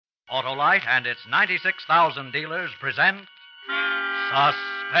Autolite and its 96,000 dealers present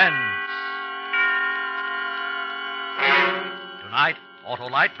Suspense. Tonight,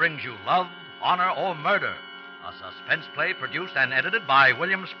 Autolite brings you Love, Honor, or Murder, a suspense play produced and edited by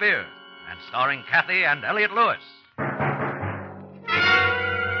William Spear and starring Cathy and Elliott Lewis.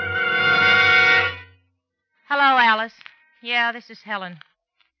 Hello, Alice. Yeah, this is Helen.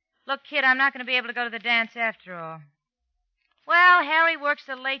 Look, kid, I'm not going to be able to go to the dance after all. Well, Harry works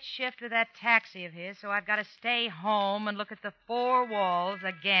the late shift with that taxi of his, so I've got to stay home and look at the four walls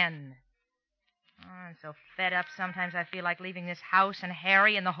again. Oh, I'm so fed up, sometimes I feel like leaving this house and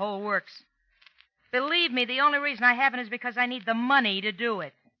Harry and the whole works. Believe me, the only reason I haven't is because I need the money to do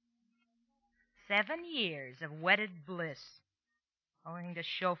it. 7 years of wedded bliss. Only thing to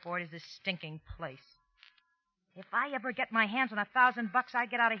show for it is this stinking place. If I ever get my hands on $1,000, I'd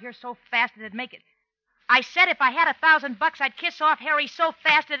get out of here so fast it'd make it... I said if I had $1,000, I'd kiss off Harry so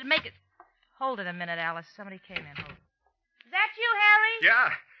fast it'd make it... Hold it a minute, Alice. Somebody came in. Hold it. Is that you, Harry?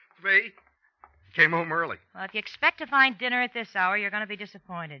 Yeah, it's me. Came home early. Well, if you expect to find dinner at this hour, you're going to be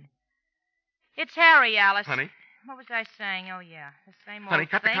disappointed. It's Harry, Alice. Honey? What was I saying? Oh, yeah. The same old Honey,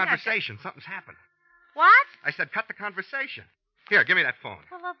 cut thing. the conversation. Something's happened. What? I said cut the conversation. Here, give me that phone.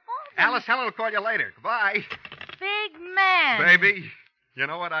 Well, the phone... Alice, Helen will call you later. Goodbye. Big man. Baby, you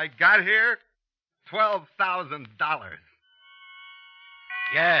know what I got here? $12,000.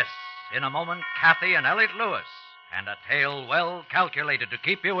 Yes, in a moment, Cathy and Elliott Lewis, and a tale well calculated to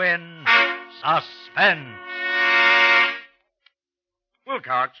keep you in suspense.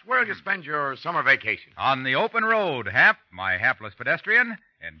 Wilcox, where'll you spend your summer vacation? On the open road, Hap, my hapless pedestrian,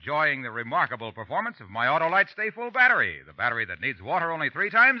 enjoying the remarkable performance of my Autolite Stay Full battery, the battery that needs water only 3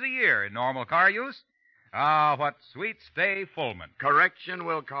 times a year in normal car use. Ah, what sweet stay fulfillment. Correction,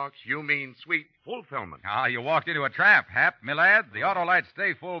 Wilcox. You mean sweet fulfillment. Ah, you walked into a trap, Hap, my lad. The Autolite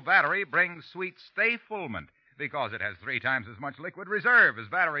Stay Full battery brings sweet stay fulfillment because it has 3 times as much liquid reserve as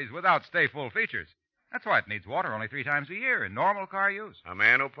batteries without stay full features. That's why it needs water only 3 times a year in normal car use. A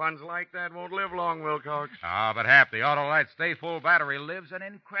man who puns like that won't live long, Wilcox. Ah, but Hap, the Autolite Stay Full battery lives an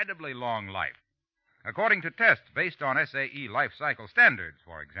incredibly long life. According to tests based on SAE life cycle standards,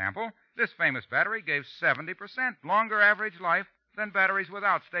 for example, this famous battery gave 70% longer average life than batteries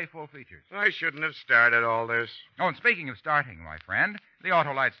without Stay Full features. I shouldn't have started all this. Oh, and speaking of starting, my friend, the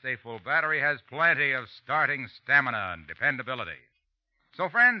Autolite Stay Full battery has plenty of starting stamina and dependability. So,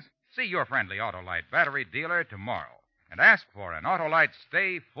 friends, see your friendly Autolite battery dealer tomorrow and ask for an Autolite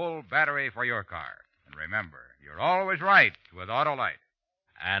Stay Full battery for your car. And remember, you're always right with Autolite.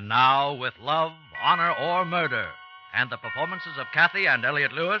 And now, with Love, Honor, or Murder, and the performances of Cathy and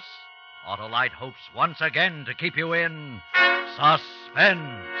Elliott Lewis, Autolite hopes once again to keep you in suspense.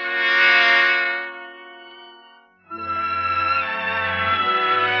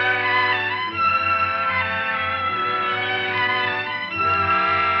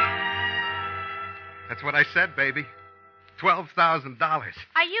 That's what I said, baby. $12,000.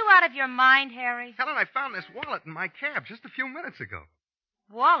 Are you out of your mind, Harry? Helen, I found this wallet in my cab just a few minutes ago.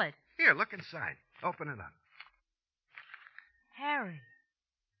 Wallet? Here, look inside. Open it up. Harry.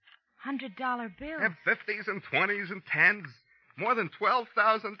 $100 bills. Have 50s and 20s and 10s. More than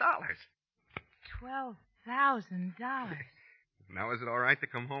 $12,000. $12,000. Now, is it all right to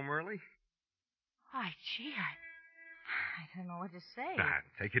come home early? Why, gee, I don't know what to say. Nah,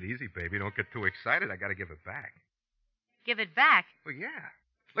 take it easy, baby. Don't get too excited. I got to give it back. Give it back? Well, yeah.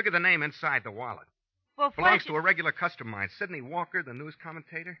 Look at the name inside the wallet. Well, belongs to a regular customer of mine, Sidney Walker, the news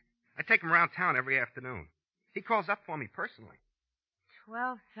commentator. I take him around town every afternoon. He calls up for me personally.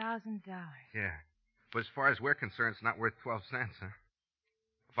 $12,000. Yeah. But as far as we're concerned, it's not worth 12 cents, huh?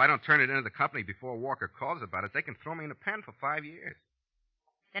 If I don't turn it into the company before Walker calls about it, they can throw me in the pen for 5 years.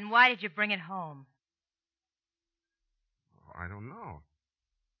 Then why did you bring it home? Oh, I don't know.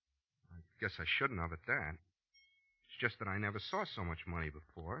 I guess I shouldn't have at that. It's just that I never saw so much money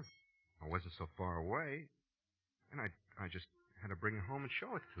before. I wasn't so far away. And I just had to bring it home and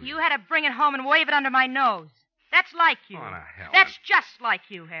show it to you. You had to bring it home and wave it under my nose. That's like you. Oh, now, Helen. That's just like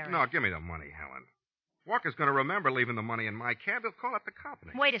you, Harry. No, give me the money, Helen. Walker's going to remember leaving the money in my cab. He'll call up the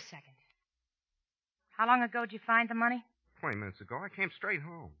company. Wait a second. How long ago did you find the money? 20 minutes ago. I came straight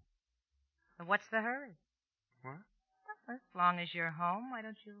home. Well, what's the hurry? What? Well, as long as you're home, why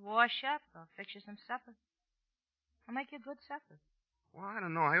don't you wash up? I'll fix you some supper. I'll make you a good supper. Well, I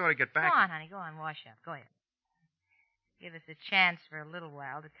don't know. I ought to get back. Go on, honey. Go on. Wash up. Go ahead. Give us a chance for a little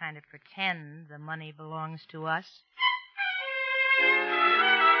while to kind of pretend the money belongs to us.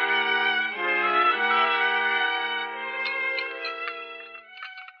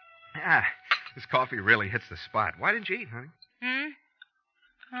 Ah, this coffee really hits the spot. Why didn't you eat, honey?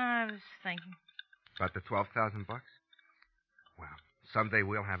 I was thinking. About the 12,000 bucks? Well, someday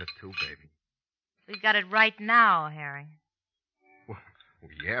we'll have it too, baby. We've got it right now, Harry. Well,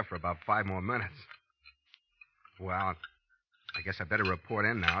 yeah, for about 5 more minutes. Well, I guess I better report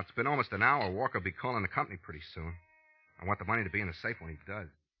in now. It's been almost an hour. Walker will be calling the company pretty soon. I want the money to be in the safe when he does.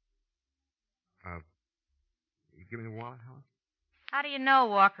 You give me the wallet, Helen? How do you know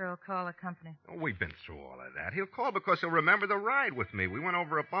Walker will call the company? Oh, we've been through all of that. He'll call because he'll remember the ride with me. We went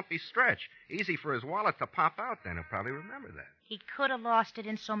over a bumpy stretch. Easy for his wallet to pop out then. He'll probably remember that. He could have lost it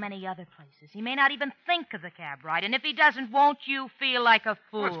in so many other places. He may not even think of the cab ride. And if he doesn't, won't you feel like a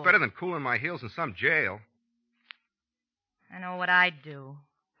fool? Well, it's better than cooling my heels in some jail. I know what I'd do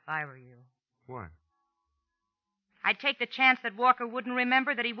if I were you. What? I'd take the chance that Walker wouldn't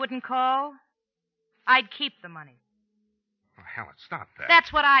remember, that he wouldn't call. I'd keep the money. Oh, Helen, stop that.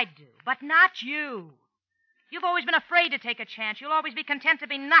 That's what I'd do, but not you. You've always been afraid to take a chance. You'll always be content to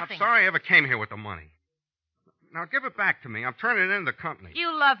be nothing. I'm sorry I ever came here with the money. Now, give it back to me. I'm turning it in the company.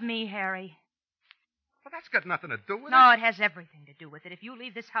 You love me, Harry. Well, that's got nothing to do with it. No, it has everything to do with it. If you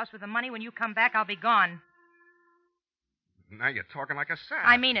leave this house with the money, when you come back, I'll be gone. Now you're talking like a sap.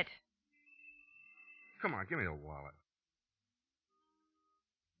 I mean it. Come on, give me the wallet.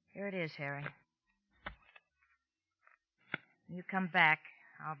 Here it is, Harry. When you come back,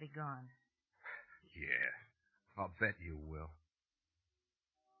 I'll be gone. Yeah, I'll bet you will.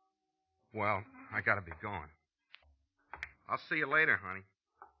 Well, I gotta be going. I'll see you later, honey.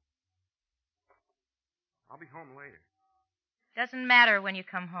 I'll be home later. Doesn't matter when you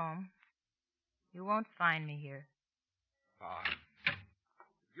come home. You won't find me here.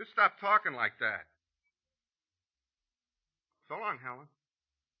 You stop talking like that. So long, Helen.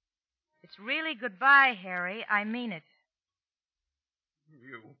 It's really goodbye, Harry. I mean it.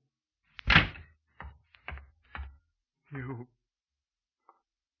 You.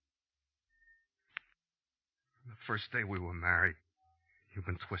 The first day we were married, you've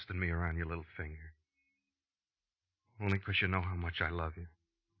been twisting me around your little finger. Only because you know how much I love you,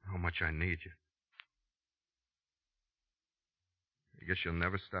 how much I need you. I guess you'll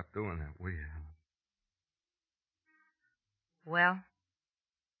never stop doing that, will you, Helen? Well?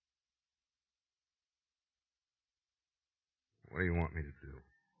 What do you want me to do?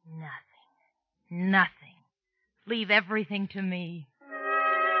 Nothing. Nothing. Leave everything to me.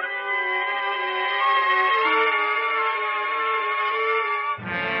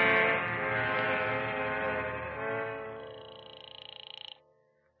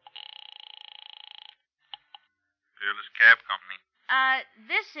 Fearless Cab Company.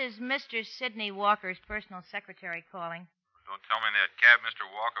 This is Mr. Sidney Walker's personal secretary calling. Don't tell me that cab Mr.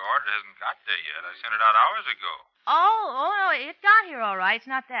 Walker ordered hasn't got there yet. I sent it out hours ago. Oh, no, it got here all right. It's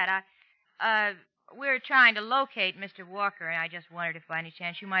not that. We're trying to locate Mr. Walker, and I just wondered if by any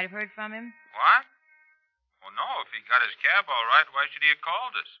chance you might have heard from him. What? Well, no. If he got his cab all right, why should he have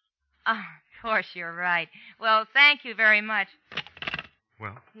called us? Of course, you're right. Well, thank you very much.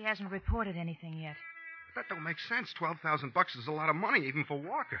 Well? He hasn't reported anything yet. That don't make sense. 12,000 bucks is a lot of money, even for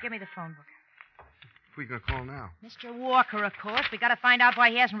Walker. Give me the phone book. Who are you going to call now? Mr. Walker, of course. We got to find out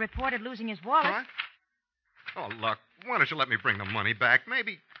why he hasn't reported losing his wallet. What? Oh, look, why don't you let me bring the money back?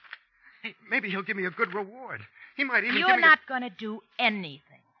 Maybe he'll give me a good reward. He might even You're not going to do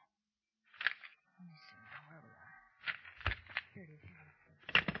anything. Let me see now where we are. Here it is.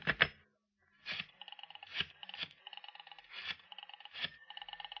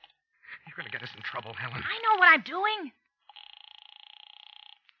 You're going to get us in trouble, Helen. I know what I'm doing.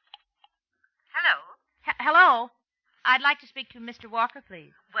 Hello? Hello? I'd like to speak to Mr. Walker,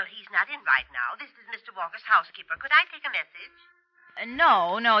 please. Well, he's not in right now. This is Mr. Walker's housekeeper. Could I take a message?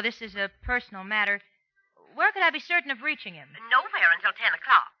 No, this is a personal matter. Where could I be certain of reaching him? Nowhere until 10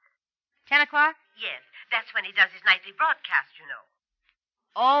 o'clock. 10 o'clock? Yes, that's when he does his nightly broadcast, you know.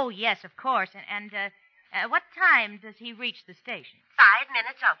 Oh, yes, of course. And what time does he reach the station? 5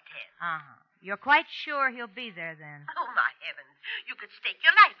 minutes of 10. Uh-huh. You're quite sure he'll be there then? Oh, my heavens. You could stake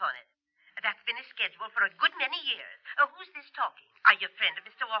your life on it. That's been his schedule for a good many years. Who's this talking? Are you a friend of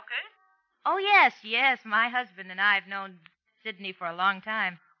Mr. Walker? Oh, yes. My husband and I have known Sidney for a long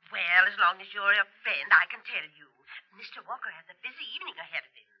time. Well, as long as you're a friend, I can tell you. Mr. Walker has a busy evening ahead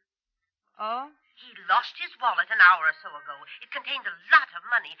of him. Oh? He lost his wallet an hour or so ago. It contained a lot of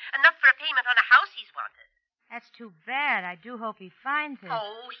money, enough for a payment on a house he's wanted. That's too bad. I do hope he finds it.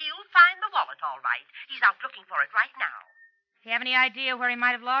 Oh, he'll find the wallet all right. He's out looking for it right now. Do you have any idea where he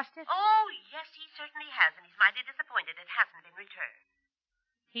might have lost it? Oh, yes, he certainly has, and he's mighty disappointed it hasn't been returned.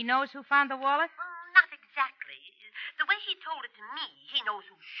 He knows who found the wallet? Not exactly. The way he told it to me, he knows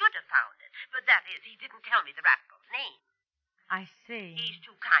who should have found it. But that is, he didn't tell me the rascal's name. I see. He's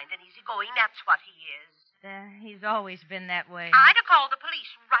too kind and easygoing, that's what he is. He's always been that way. I'd have called the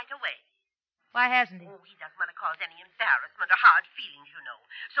police right away. Why hasn't he? Oh, he doesn't want to cause any embarrassment or hard feelings, you know.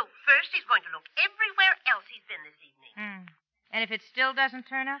 So first he's going to look everywhere else he's been this evening. And if it still doesn't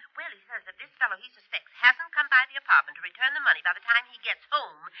turn up? Well, he says that this fellow he suspects hasn't come by the apartment to return the money by the time he gets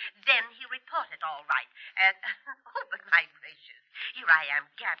home. Then he'll report it all right. And, oh, but my gracious, here I am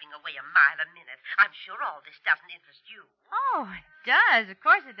gabbing away a mile a minute. I'm sure all this doesn't interest you. Oh, it does. Of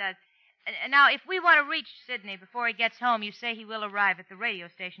course it does. Now, if we want to reach Sidney before he gets home, you say he will arrive at the radio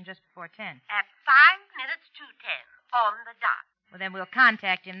station just before 10. At 5 minutes to 10, on the dot. Well, then we'll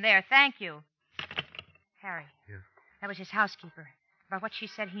contact him there. Thank you. Harry. Yeah? That was his housekeeper. By what she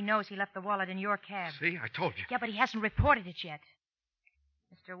said, he knows he left the wallet in your cab. See, I told you. Yeah, but he hasn't reported it yet.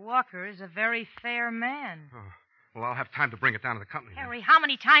 Mr. Walker is a very fair man. Oh, well, I'll have time to bring it down to the company. Harry, how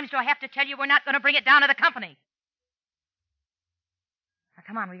many times do I have to tell you we're not going to bring it down to the company? Now,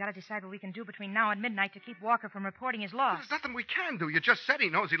 come on, we got to decide what we can do between now and midnight to keep Walker from reporting his loss. There's nothing we can do. You just said he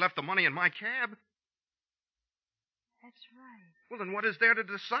knows he left the money in my cab. That's right. Well, then what is there to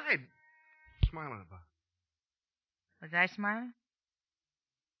decide? Smiling about. Was I smiling?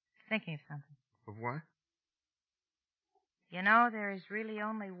 Thinking of something. Of what? You know, there is really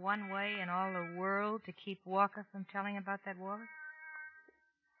only one way in all the world to keep Walker from telling about that wallet.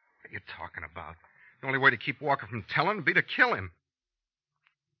 What are you talking about? The only way to keep Walker from telling would be to kill him.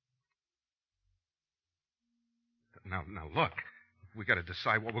 Now, look. We got to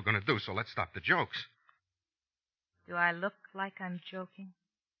decide what we're going to do, so let's stop the jokes. Do I look like I'm joking?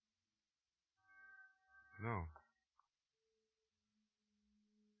 No.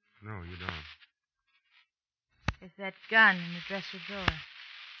 No, you don't. Is that gun in the dresser drawer?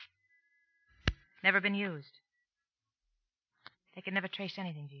 Never been used. They could never trace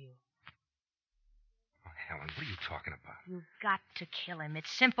anything to you. Oh, Helen, what are you talking about? You've got to kill him.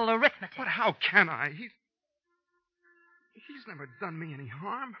 It's simple arithmetic. But how can I? He's never done me any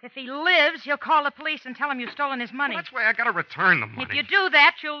harm. If he lives, he'll call the police and tell them you've stolen his money. Well, that's why I got to return the money. If you do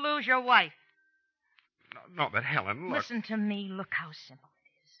that, you'll lose your wife. No, but Helen, look. Listen to me. Look how simple it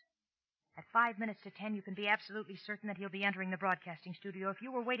is. At 5 minutes to 10, you can be absolutely certain that he'll be entering the broadcasting studio. If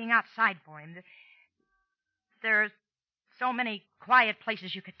you were waiting outside for him, there are so many quiet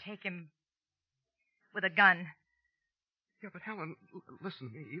places you could take him with a gun. Yeah, but Helen, listen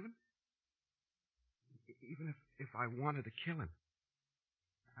to me. Even if I wanted to kill him,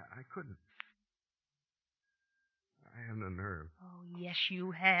 I couldn't. I have no nerve. Oh, yes,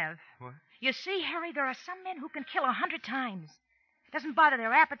 you have. What? You see, Harry, there are some men who can kill 100 times. It doesn't bother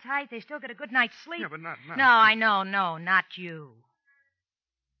their appetite. They still get a good night's sleep. Yeah, but not... No, I know. No, not you.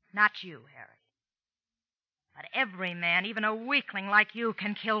 Not you, Harry. But every man, even a weakling like you,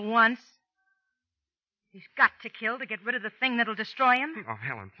 can kill once. He's got to kill to get rid of the thing that'll destroy him. Oh,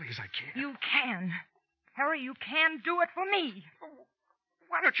 Helen, please, I can't. You can. Harry, you can do it for me. Oh,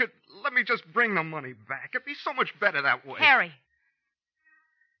 why don't you let me just bring the money back? It'd be so much better that way. Harry.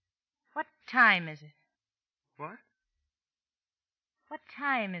 What time is it? What? What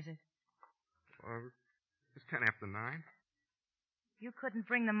time is it? It's 10 after 9. You couldn't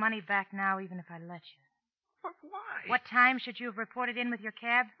bring the money back now even if I let you. But why? What time should you have reported in with your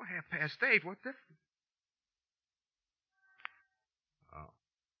cab? Well, 8:30. What difference? Oh.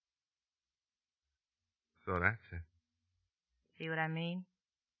 So that's it. See what I mean?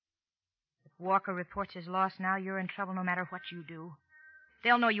 If Walker reports his loss now, you're in trouble no matter what you do.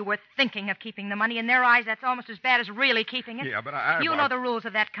 They'll know you were thinking of keeping the money. In their eyes, that's almost as bad as really keeping it. Yeah, but You know the rules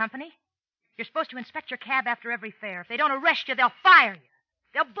of that company. You're supposed to inspect your cab after every fare. If they don't arrest you, they'll fire you.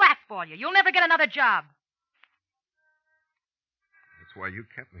 They'll blackball you. You'll never get another job. That's why you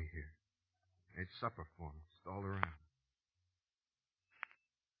kept me here. Ate supper for me. Stalled around.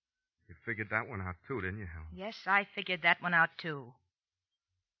 You figured that one out, too, didn't you, Helen? Yes, I figured that one out, too.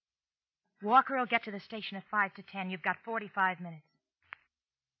 Walker will get to the station at 5 to 10. You've got 45 minutes.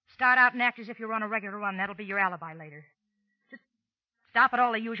 Start out and act as if you're on a regular run. That'll be your alibi later. Just stop at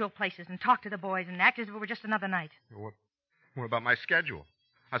all the usual places and talk to the boys and act as if it were just another night. What about my schedule?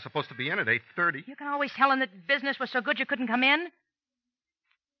 I was supposed to be in at 8:30. You can always tell them that business was so good you couldn't come in.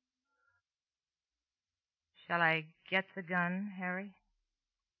 Shall I get the gun, Harry?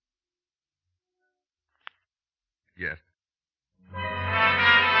 Yes.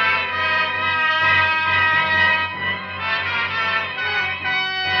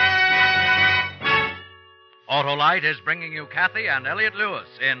 Autolite is bringing you Cathy and Elliott Lewis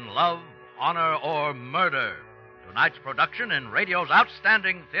in Love, Honor, or Murder. Tonight's production in radio's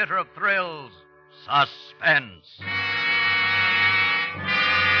outstanding theater of thrills, Suspense.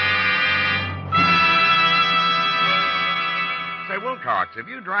 Wilcox, if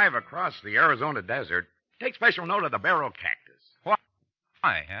you drive across the Arizona desert, take special note of the barrel cactus.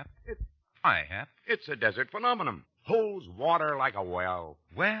 Why, Hap? Why, Hap? It's a desert phenomenon. Holds water like a well.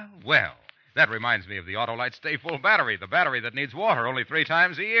 Well. That reminds me of the Autolite Stay Full battery, the battery that needs water only 3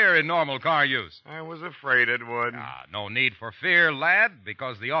 times a year in normal car use. I was afraid it would. No need for fear, lad,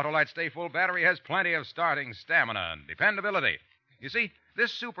 because the Autolite Stay Full battery has plenty of starting stamina and dependability. You see,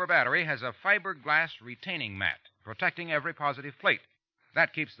 this super battery has a fiberglass retaining mat protecting every positive plate.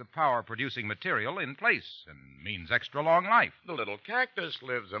 That keeps the power-producing material in place and means extra long life. The little cactus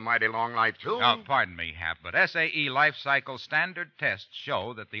lives a mighty long life, too. Now, pardon me, Hap, but SAE life cycle standard tests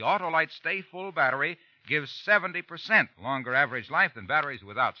show that the Autolite Stay Full battery gives 70% longer average life than batteries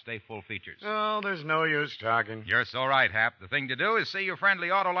without Stay Full features. Oh, there's no use talking. You're so right, Hap. The thing to do is see your friendly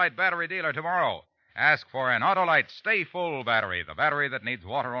Autolite battery dealer tomorrow. Ask for an Autolite Stay Full battery, the battery that needs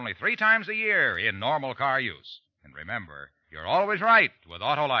water only 3 times a year in normal car use. And remember, you're always right with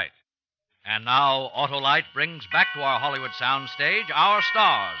Autolite. And now, Autolite brings back to our Hollywood soundstage our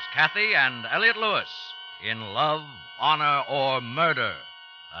stars, Cathy and Elliott Lewis, in Love, Honor, or Murder.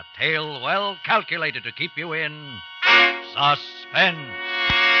 A tale well calculated to keep you in suspense.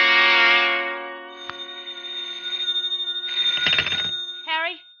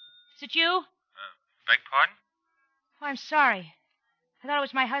 Harry, is it you? Beg pardon? Oh, I'm sorry. I thought it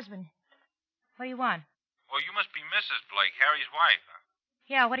was my husband. What do you want? Well, you must be Mrs. Blake, Harry's wife, huh?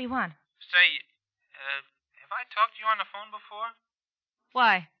 Yeah, what do you want? Say, have I talked to you on the phone before?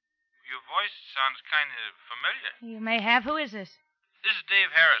 Why? Your voice sounds kind of familiar. You may have. Who is this? This is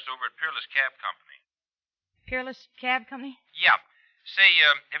Dave Harris over at Peerless Cab Company. Peerless Cab Company? Yeah. Say,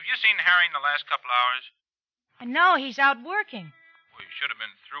 have you seen Harry in the last couple hours? No, he's out working. Well, he should have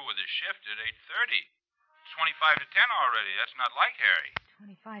been through with his shift at 8:30. It's 25 to 10 already. That's not like Harry.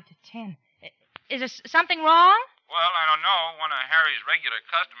 25 to 10. Is there something wrong? Well, I don't know. One of Harry's regular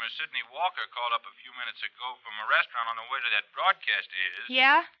customers, Sidney Walker, called up a few minutes ago from a restaurant on the way to that broadcast of his.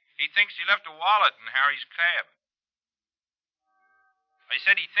 Yeah? He thinks he left a wallet in Harry's cab. I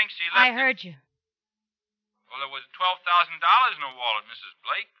said he thinks he left... I heard you. Well, there was $12,000 in the wallet, Mrs.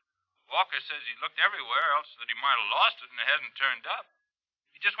 Blake. Walker says he looked everywhere, else that he might have lost it and it hasn't turned up.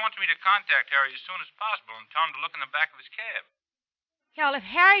 He just wants me to contact Harry as soon as possible and tell him to look in the back of his cab. Yeah, well, if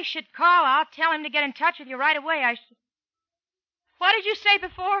Harry should call, I'll tell him to get in touch with you right away. What did you say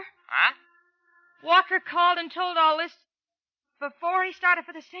before? Huh? Walker called and told all this before he started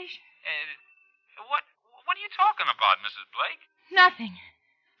for the station? What are you talking about, Mrs. Blake? Nothing.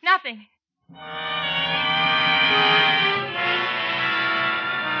 Nothing.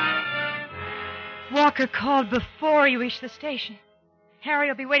 Walker called before he reached the station. Harry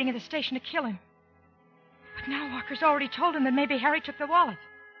will be waiting at the station to kill him. But now Walker's already told him that maybe Harry took the wallet.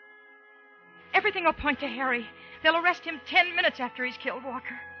 Everything will point to Harry. They'll arrest him 10 minutes after he's killed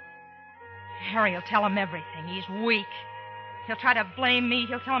Walker. Harry will tell him everything. He's weak. He'll try to blame me.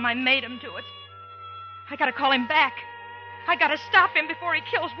 He'll tell him I made him do it. I gotta call him back. I gotta stop him before he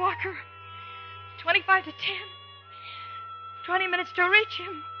kills Walker. 25 to 10. 20 minutes to reach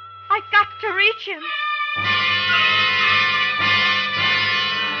him. I got to reach him.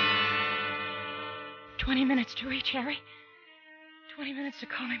 20 minutes to reach Harry. 20 minutes to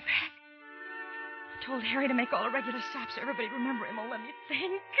call him back. I told Harry to make all the regular stops so everybody remember him. Oh, let me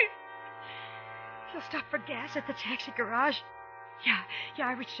think. He'll stop for gas at the taxi garage. Yeah,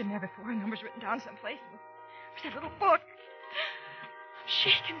 I reached him there before. The number's written down someplace. There's that little book. I'm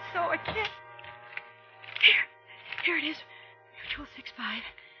shaking so I can't. Here it is. Mutual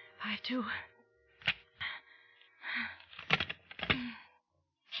 6552.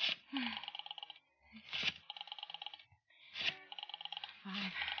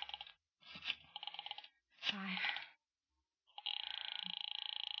 Five.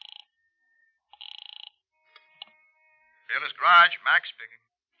 Peerless Garage, Max speaking.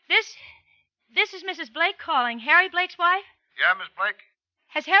 This is Mrs. Blake calling. Harry Blake's wife? Yeah, Miss Blake?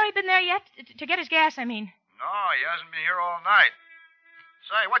 Has Harry been there yet? To get his gas, I mean. No, he hasn't been here all night.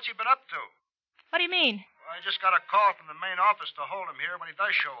 Say, what's he been up to? What do you mean? Well, I just got a call from the main office to hold him here when he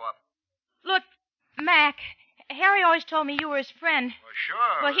does show up. Look, Mac, Harry always told me you were his friend. Well,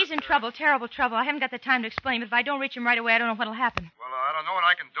 sure. Well, he's in trouble, terrible trouble. I haven't got the time to explain, but if I don't reach him right away, I don't know what'll happen. Well, I don't know what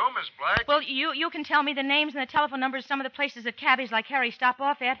I can do, Miss Blake. Well, you can tell me the names and the telephone numbers of some of the places that cabbies like Harry stop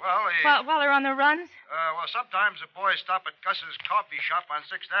off at. Well, while they're on the runs. Well, sometimes the boys stop at Gus's coffee shop on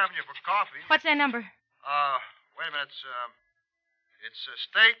 6th Avenue for coffee. What's their number? Wait a minute. It's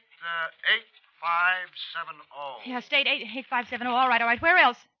State 8570. Yeah, State 8570. All right. Where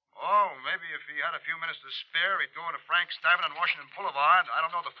else? Oh, maybe if he had a few minutes to spare, he'd go into Frank Stavin on Washington Boulevard. I don't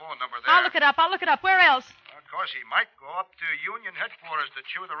know the phone number there. I'll look it up. Where else? because he might go up to Union headquarters to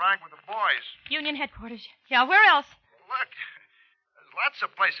chew the rag with the boys. Union headquarters. Yeah, where else? Look, there's lots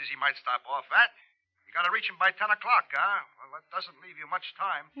of places he might stop off at. You got to reach him by 10 o'clock, huh? Well, that doesn't leave you much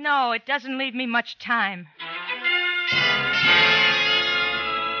time. No, it doesn't leave me much time.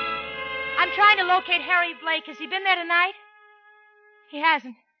 I'm trying to locate Harry Blake. Has he been there tonight? He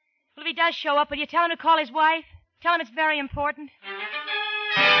hasn't. Well, if he does show up, will you tell him to call his wife? Tell him it's very important.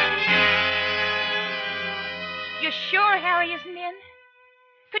 You're sure Harry isn't in?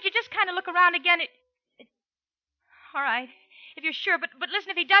 Could you just kind of look around again? All right, if you're sure. But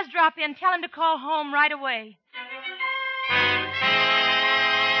listen, if he does drop in, tell him to call home right away.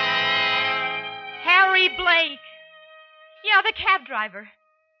 Harry Blake. Yeah, the cab driver.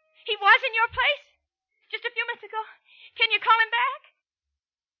 He was in your place? Just a few minutes ago? Can you call him back?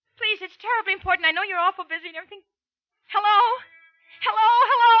 Please, it's terribly important. I know you're awful busy and everything. Hello? Hello?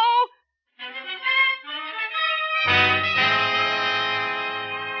 Hello?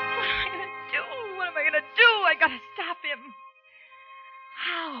 What am I going to do? What am I going to do? I got to stop him.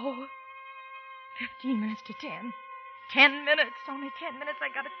 How? 15 minutes to 10. 10 minutes. Only 10 minutes. I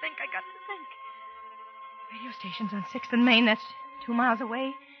got to think. Radio station's on 6th and Main. That's 2 miles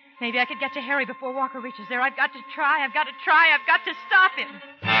away. Maybe I could get to Harry before Walker reaches there. I've got to try. I've got to stop him.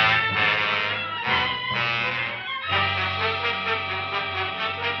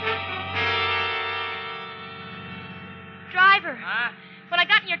 Driver. Huh? When I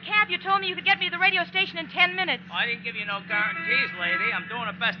got in your cab, you told me you could get me to the radio station in 10 minutes. I didn't give you no guarantees, lady. I'm doing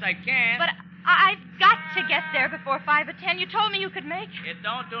the best I can. But I've got to get there before 5 or 10. You told me you could make. It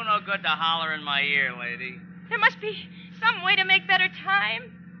don't do no good to holler in my ear, lady. There must be some way to make better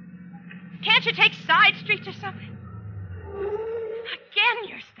time. Can't you take side streets or something? Again,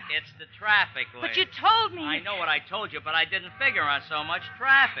 you're stopped. It's the traffic, lady. But you told me. I know what I told you, but I didn't figure on so much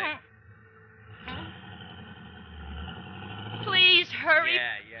traffic. Please, hurry.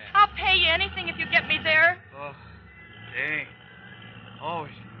 Yeah. I'll pay you anything if you get me there. Oh, dang.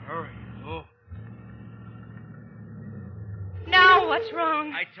 Always hurry. Oh. Now, what's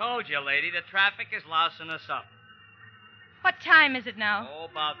wrong? I told you, lady, the traffic is lousing us up. What time is it now? Oh,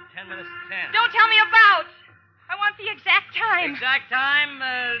 about 10 minutes to 10. Don't tell me about. I want the exact time. Exact time,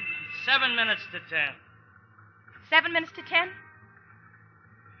 7 minutes to 10. 7 minutes to 10?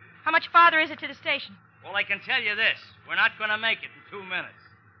 How much farther is it to the station? Well, I can tell you this. We're not going to make it in 2 minutes.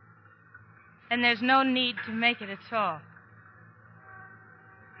 Then there's no need to make it at all.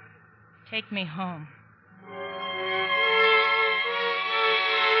 Take me home.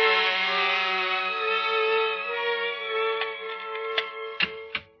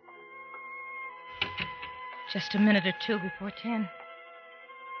 Just a minute or two before 10.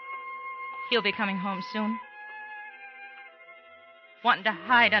 He'll be coming home soon. Wanting to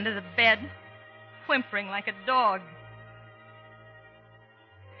hide under the bed, whimpering like a dog.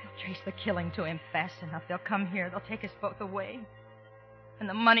 They'll trace the killing to him fast enough. They'll come here. They'll take us both away. And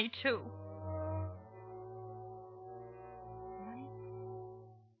the money, too. Money?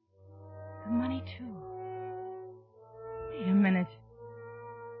 The money, too. Wait a minute.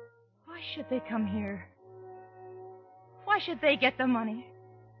 Why should they come here? Why should they get the money?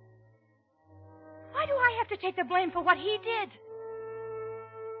 Why do I have to take the blame for what he did?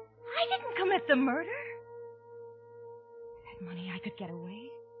 I didn't commit the murder. That money, I could get away.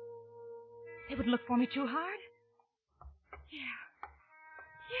 They wouldn't look for me too hard.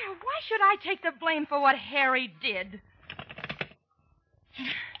 Yeah, why should I take the blame for what Harry did?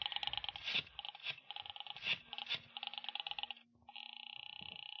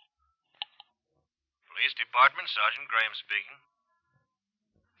 Police Department, Sergeant Graham speaking.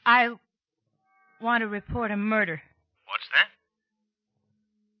 I want to report a murder. What's that?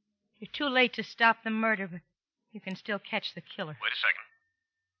 You're too late to stop the murder, but you can still catch the killer. Wait a second.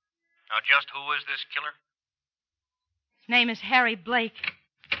 Now, just who is this killer? His name is Harry Blake.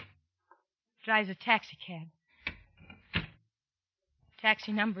 Drives a taxi cab.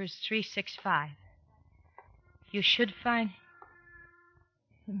 Taxi number is 365. You should find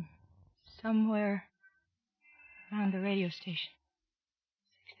him somewhere around the radio station.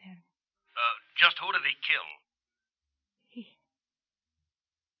 6th Avenue. Just who did he kill?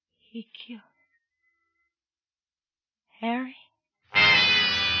 He killed Harry?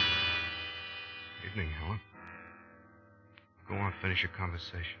 Evening, Helen. Go on, finish your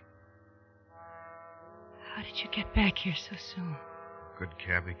conversation. How did you get back here so soon? Good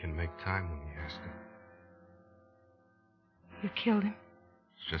cabbie can make time when you ask him. You killed him?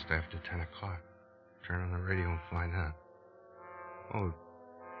 It's just after 10 o'clock. Turn on the radio and find out. Oh,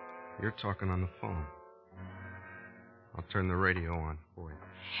 you're talking on the phone. I'll turn the radio on for you.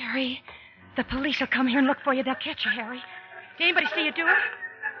 Harry The police will come here and look for you. They'll catch you, Harry. Did anybody see you do it?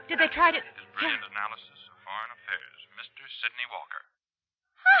 Did they try to... His brilliant analysis of foreign affairs, Mr. Sidney Walker.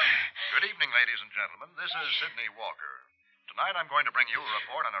 Good evening, ladies and gentlemen. This is Sidney Walker. Tonight I'm going to bring you a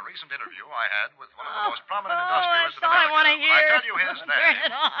report on a recent interview I had with one of the most prominent industrialists in that's all America. I want to hear. When I tell you his Turn name.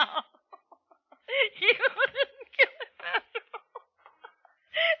 it off. You didn't kill him after all.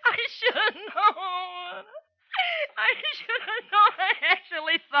 I should have known. I should have known. I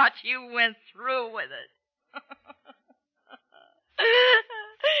actually thought you went through with it.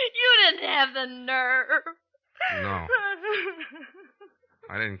 You didn't have the nerve. No.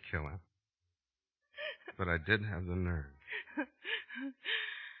 I didn't kill him. But I did have the nerve.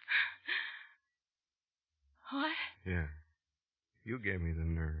 What? Yeah. You gave me the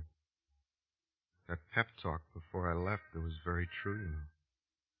nerve. That pep talk before I left, it was very true, you know.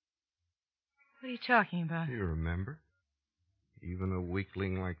 What are you talking about? You remember? Even a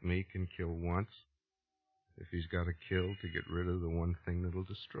weakling like me can kill once if he's got to kill to get rid of the one thing that'll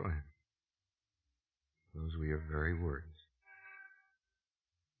destroy him. Those were your very words.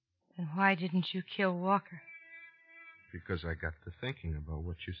 Then why didn't you kill Walker? Because I got to thinking about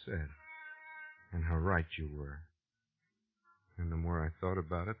what you said and how right you were. And the more I thought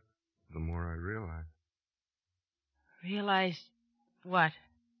about it, the more I realized. Realized what?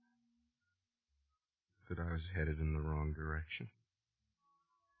 That I was headed in the wrong direction.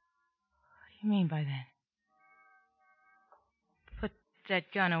 What do you mean by that? Put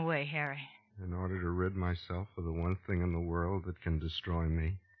that gun away, Harry. In order to rid myself of the one thing in the world that can destroy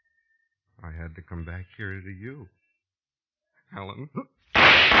me, I had to come back here to you, Helen. Hello.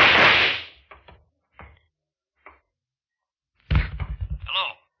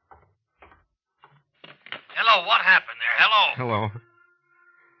 Hello, what happened there? Hello. Hello.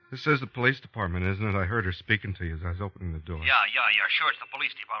 This is the police department, isn't it? I heard her speaking to you as I was opening the door. Yeah, sure, it's the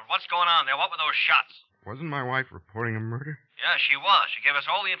police department. What's going on there? What were those shots? Wasn't my wife reporting a murder? Yeah, she was. She gave us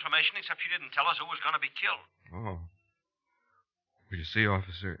all the information, except she didn't tell us who was going to be killed. Oh. Well, you see,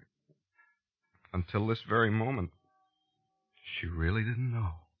 officer, until this very moment, she really didn't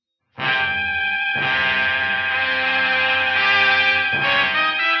know.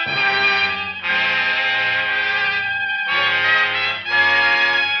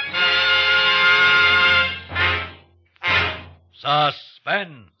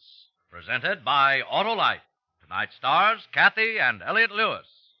 Suspense, presented by Autolite. Tonight stars Cathy and Elliott Lewis.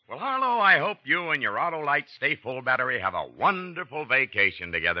 Well, Harlow, I hope you and your Autolite Stay Full battery have a wonderful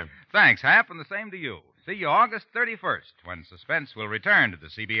vacation together. Thanks, Hap, and the same to you. See you August 31st, when Suspense will return to the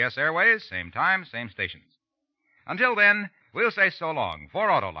CBS airways, same time, same stations. Until then, we'll say so long for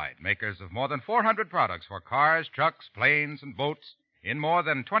Autolite, makers of more than 400 products for cars, trucks, planes, and boats in more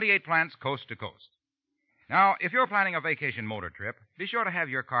than 28 plants coast to coast. Now, if you're planning a vacation motor trip, be sure to have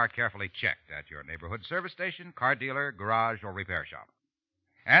your car carefully checked at your neighborhood service station, car dealer, garage, or repair shop.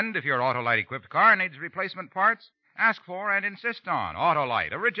 And if your Autolite-equipped car needs replacement parts, ask for and insist on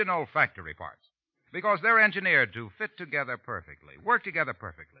Autolite original factory parts, because they're engineered to fit together perfectly, work together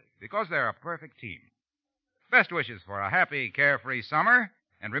perfectly, because they're a perfect team. Best wishes for a happy, carefree summer,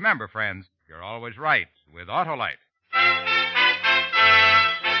 and remember, friends, you're always right with Autolite.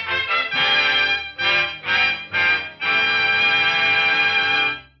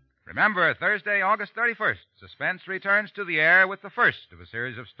 Remember, Thursday, August 31st, Suspense returns to the air with the first of a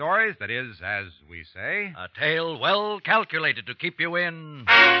series of stories that is, as we say, a tale well calculated to keep you in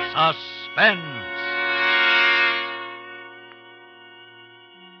suspense.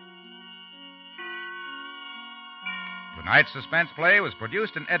 Tonight's suspense play was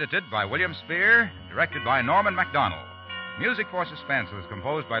produced and edited by William Spear and directed by Norman MacDonald. Music for Suspense was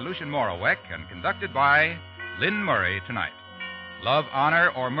composed by Lucien Moraweck and conducted by Lynn Murray tonight. Love,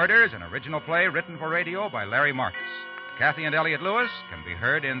 Honor, or Murder is an original play written for radio by Larry Marcus. Cathy and Elliott Lewis can be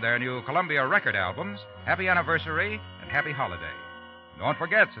heard in their new Columbia record albums, Happy Anniversary and Happy Holiday. Don't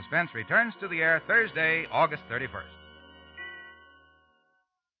forget, Suspense returns to the air Thursday, August 31st.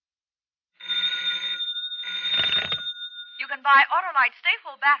 You can buy Autolite Stay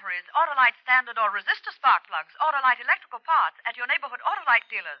Full batteries, Autolite standard or resistor spark plugs, Autolite electrical parts at your neighborhood Autolite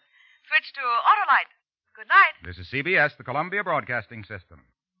dealers. Switch to Autolite. Good night. This is CBS, the Columbia Broadcasting System.